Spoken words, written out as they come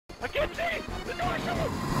Oh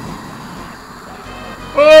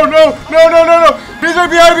no! No! No! No! No! He's right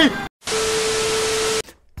behind me!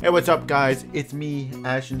 Hey, what's up, guys? It's me,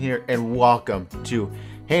 Ashton here, and welcome to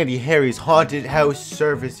Handy Harry's Haunted House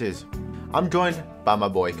Services. I'm joined by my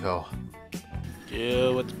boy Co. Yeah,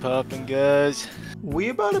 what's poppin', guys? We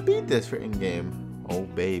about to beat this for in-game. Oh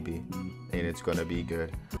baby, and it's gonna be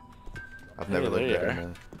good. I've never looked at it,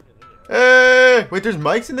 man. Hey! Wait, there's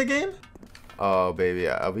mics in the game? Oh baby,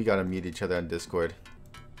 we gotta meet each other on Discord.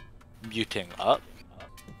 Muting up.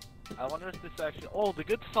 I wonder if this actually. Oh, the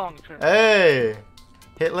good song turned. Hey!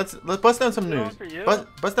 Hey, let's bust down some moves.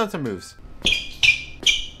 Bust down some moves.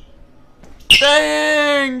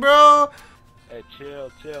 Dang, bro! Hey,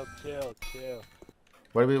 chill.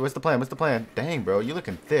 What's the plan? What's the plan? Dang, bro, you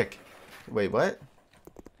looking thick. Wait, what?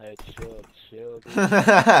 Hey, chill. Yo,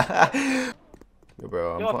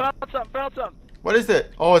 bro. Yo, I found something. What is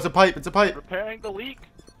it? Oh, it's a pipe. It's a pipe. Repairing the leak.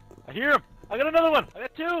 I hear him. I got another one. I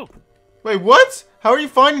got two. Wait, what? How are you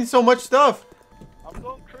finding so much stuff? I'm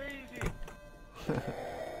going crazy.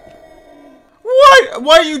 What?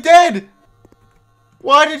 Why are you dead?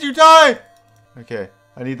 Why did you die? Okay,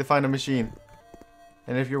 I need to find a machine.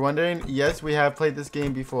 And if you're wondering, yes, we have played this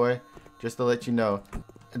game before. Just to let you know.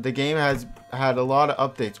 The game has had a lot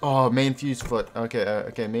of updates. Oh, main fuse foot. Okay,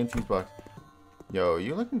 okay, main fuse box. Yo,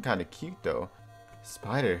 you looking kind of cute, though.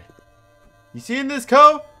 Spider. You seeing this,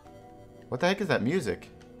 Co? What the heck is that music?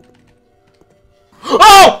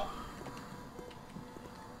 Oh!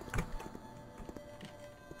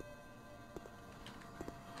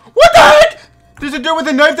 What the heck? There's a dude with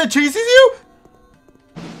a knife that chases you?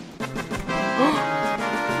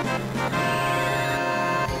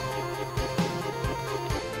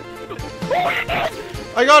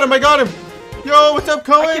 I got him. Yo, what's up,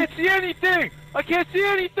 Cohen? I can't see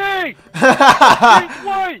anything. It's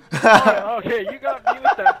white. Okay, you got me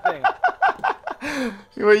with that thing.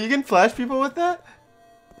 Wait, you can flash people with that?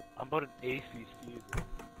 I'm about an AC fuse.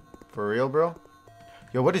 For real, bro?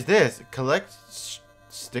 Yo, what is this? Collect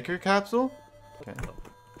sticker capsule? Okay.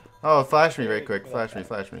 Oh, flash me right quick. Flash me.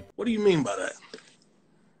 What do you mean by that?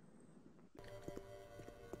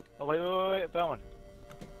 Oh, wait, that one.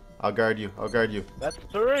 I'll guard you. That's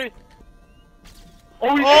three.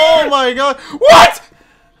 Oh my god. What?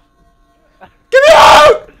 Get me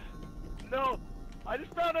out! No, I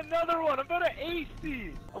just found another one. I'm about an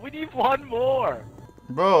AC. We need one more.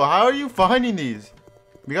 Bro, how are you finding these?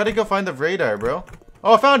 We gotta go find the radar, bro.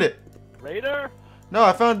 Oh, I found it. Radar? No,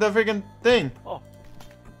 I found the freaking thing. Oh.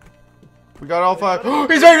 We got all five.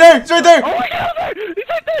 He's right there! He's right there! Oh my god! He's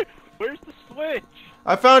right there! Where's the switch?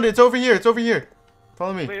 I found it. It's over here.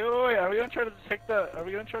 Follow me. Wait. Are we gonna try to take the... Are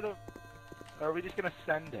we just gonna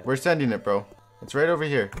send it? We're sending it, bro. It's right over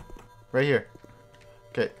here. Right here.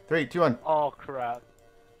 Okay, 3, 2, 1. Oh crap.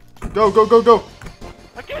 Go!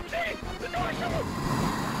 I can't see! The door's open!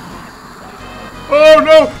 Oh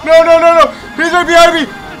no! He's right behind me!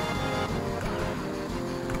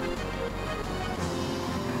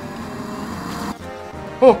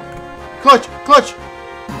 Oh! Clutch!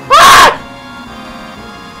 Ah!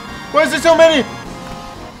 Why is there so many?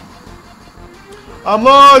 I'm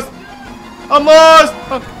lost! I'm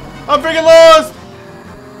freaking lost!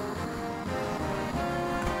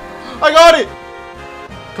 I got it!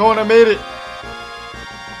 Cohen, I made it!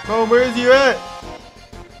 Cohen, where is you at?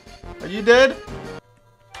 Are you dead?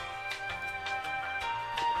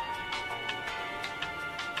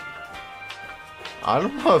 I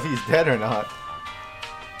don't know if he's dead or not.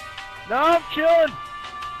 No, I'm chilling!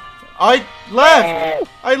 I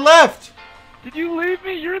left! Did you leave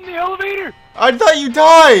me? You're in the elevator! I thought you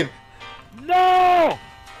died! No!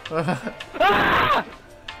 Ah!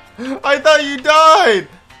 I thought you died!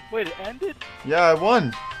 Wait, it ended? Yeah, I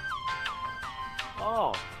won.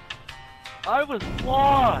 Oh. I was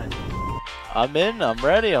lost! I'm in, I'm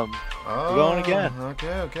ready, I'm going again.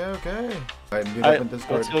 Okay. Alright, meet up Alright, in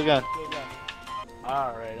Discord. let's go again.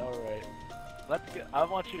 Alright. Let's go. I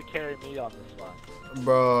want you to carry me on this one.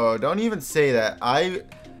 Bro, don't even say that. I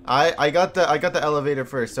got the elevator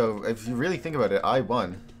first, so if you really think about it, I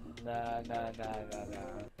won. Nah. Let's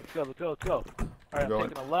go. Alright, I'm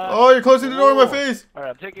taking a left. Oh, you're closing the door in my face!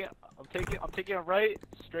 Alright, I'm taking a right,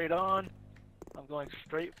 straight on. I'm going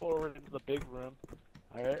straight forward into the big room.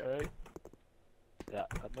 Alright. Yeah,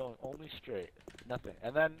 I'm going only straight. Nothing.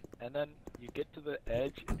 And then you get to the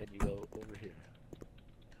edge and you go over here.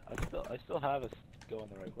 I still have us going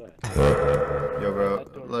the right way. Yo, bro.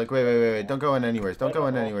 Like, wait. Don't go in anywhere. Don't go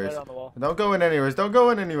in anywhere. Right on the wall. Don't go in anywhere.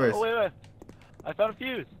 Oh, wait. I found a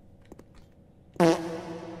fuse.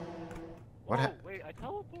 What? Oh, wait, I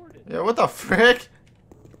teleported. Yeah, what the frick?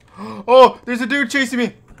 Oh, there's a dude chasing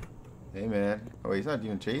me. Hey, man. Oh, he's not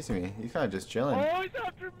even chasing me. He's kind of just chilling. Oh, he's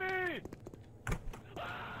after me!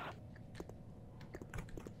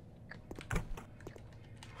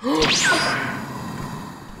 Whoa, whoa,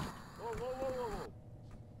 whoa, whoa, whoa.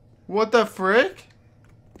 What the frick?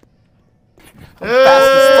 Fast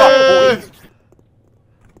as fuck,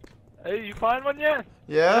 boy. Hey, you find one yet?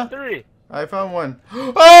 Yeah? 3. I found one.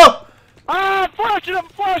 Oh! Ah, I'm flashing him! I'm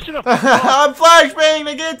flashing him! I'm flashbanging.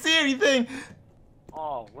 I can't see anything.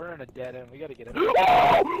 Oh, we're in a dead end. We gotta get it.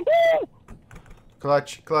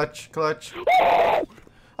 Clutch, clutch, clutch.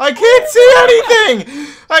 I can't see anything.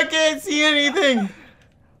 I can't see anything.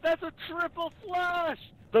 That's a triple flash!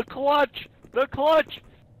 The clutch! The clutch!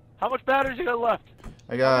 How much batteries you got left?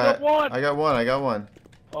 I got one. I got one. I got one.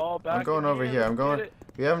 Oh, back I'm going in over here. I'm let's going. get it.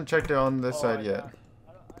 We haven't checked it on this Oh, side I yet. got it.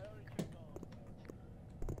 I already checked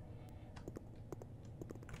all.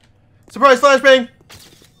 Surprise flashbang!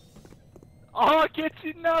 Oh, I can't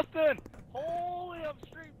see nothing! Holy, I'm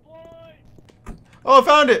straight blind! Oh, I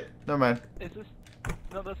found it. Never mind. Is this?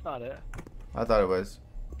 No, that's not it. I thought it was.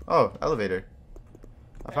 Oh, elevator.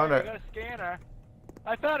 I found I it. got a scanner.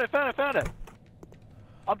 I found it, found it.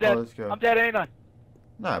 I'm dead. let's go. I'm dead, ain't I?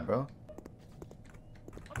 Nah, bro.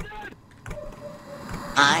 I'm dead!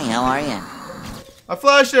 Hi, how are you? I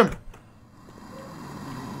flashed him.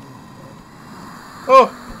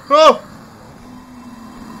 Oh, oh,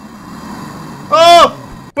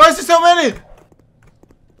 oh! Why is there so many?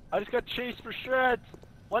 I just got chased for shreds.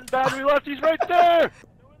 One battery left, he's right there!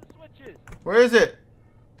 Know where the switch is. Where is it?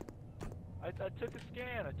 I took a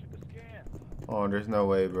scan, Oh, there's no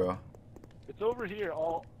way, bro. It's over here.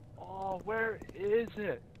 Oh, where is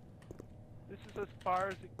it? This is as far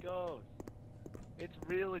as it goes. It's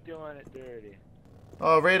really doing it dirty.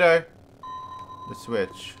 Oh, radar. The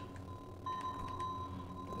switch.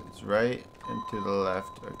 It's right and to the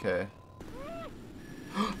left. Okay.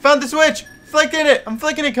 Found the switch! Flicking it! I'm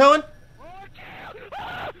flicking it, Cohen!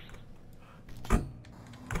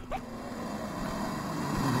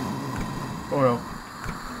 Oh no.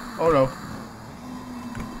 Oh no.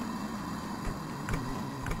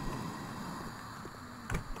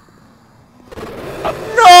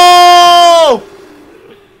 No!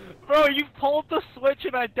 Bro, you pulled the switch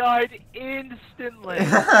and I died instantly.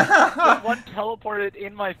 One teleported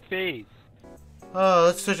in my face. Oh,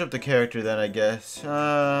 let's switch up the character then, I guess.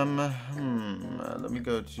 Let me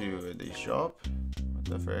go to the shop. What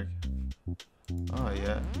the frick? Oh,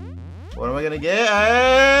 yeah. What am I gonna get?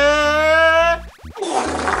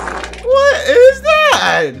 What is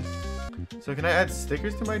that? So can I add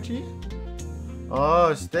stickers to my G?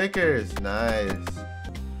 Oh, stickers. Nice.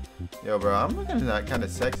 Yo, bro, I'm looking that kind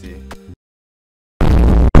of sexy.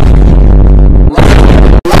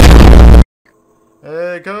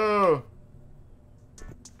 Hey, go.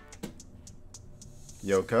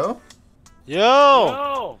 Yoko? Yo!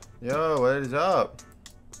 No! Yo, what is up?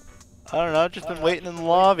 I don't know, just been waiting in the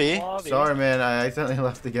lobby. Sorry, man, I accidentally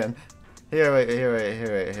left again. Here,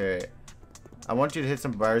 wait. I want you to hit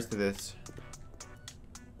some bars to this.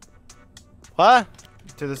 What?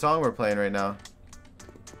 To the song we're playing right now.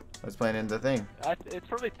 I was playing in the thing. It's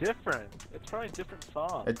probably different. It's probably a different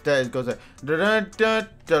song. It goes like dun dun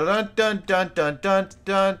dun dun dun dun dun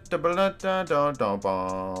dun dun dun dun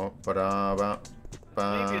dun.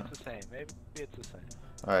 Maybe it's the same. Maybe it's the same.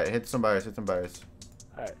 Alright, hit some bars,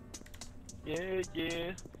 Alright.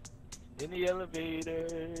 Yeah. In the elevator,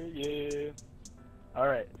 yeah.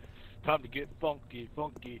 Alright. Time to get funky.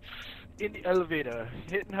 In the elevator.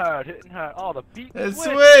 Hitting hard. Oh, the beat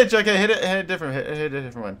Switch! Okay, hit a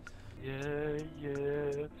different one.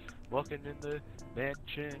 Yeah. Walking in the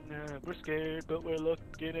mansion. We're scared, but we're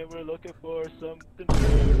looking for something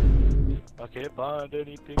rare. I can't find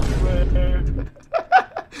anything rare.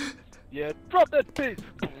 Yeah, drop that bass.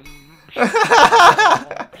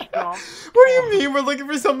 What do you mean we're looking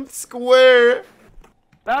for something square?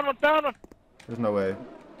 Found one. There's no way.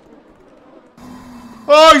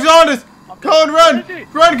 Oh, he's on us! Cohen, run!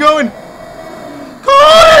 Run, Cohen!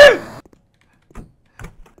 Cohen!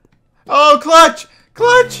 Oh, clutch!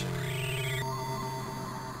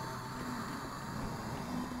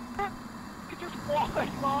 You just walked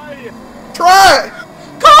by. Try!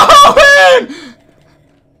 Cohen!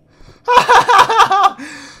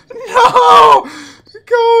 No!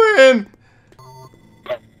 Cohen!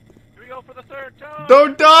 Here we go for the third time.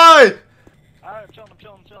 Don't die! Alright, I'm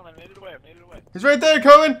chilling. I made it away. He's right there,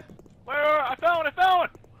 Cohen! Where? I found one.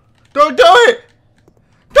 Don't do it!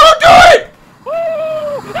 Don't do it! Woo!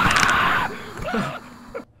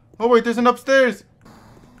 Oh wait, there's an upstairs.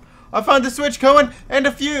 I found the switch, Cohen, and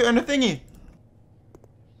a thingy.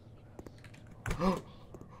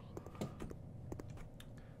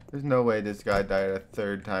 There's no way this guy died a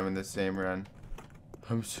third time in the same run.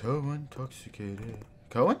 I'm so intoxicated.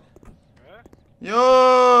 Cohen? Huh? Yo!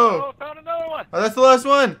 Oh, found another one. Oh, that's the last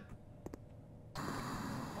one.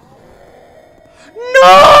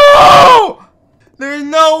 No! There's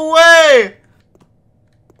no way!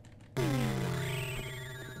 I'm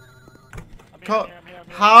here.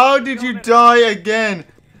 How did you die again?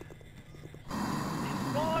 He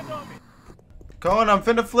spawned on me. Cohen, I'm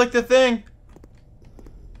finna flick the thing.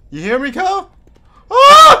 You hear me, Cohen?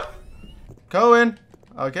 Ah! Cohen.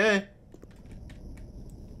 Okay.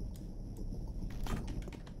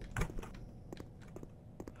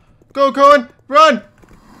 Go, Cohen. Run.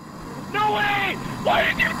 No way! Why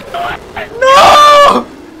did you do it? No!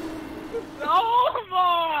 Oh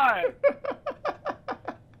my!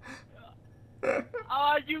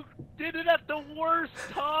 You did it at the worst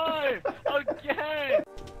time! Again!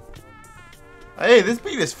 Hey, this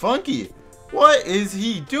beat is funky. What is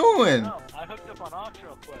he doing? No, I hooked up on aux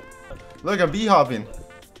real quick. Look, I'm bee-hopping.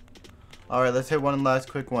 Alright, let's hit one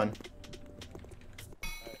last quick one.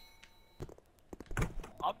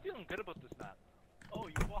 I'm feeling good about this map. Oh,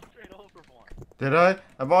 you walked right over one. Did I?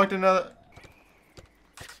 I walked another...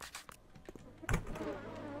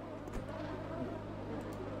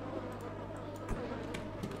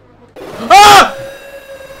 Ah!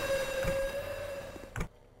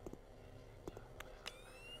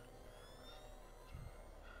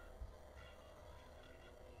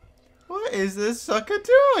 What is this sucker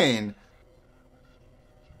doing?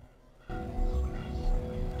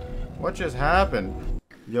 What just happened?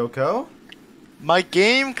 Yoko? My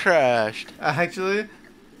game crashed. Actually?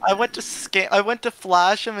 I went to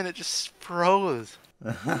flash him and it just froze.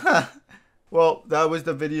 Well, that was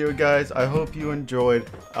the video, guys. I hope you enjoyed.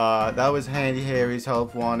 That was Handy Harry's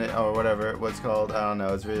Help Wanted, or whatever it was called. I don't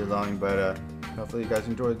know. It's really long, but hopefully you guys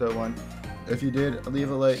enjoyed that one. If you did, leave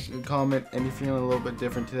a like, a comment, and you're feeling a little bit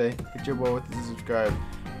different today, hit your boy with the subscribe.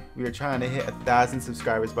 We are trying to hit 1,000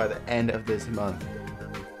 subscribers by the end of this month.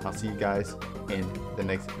 I'll see you guys in the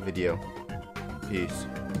next video. Peace.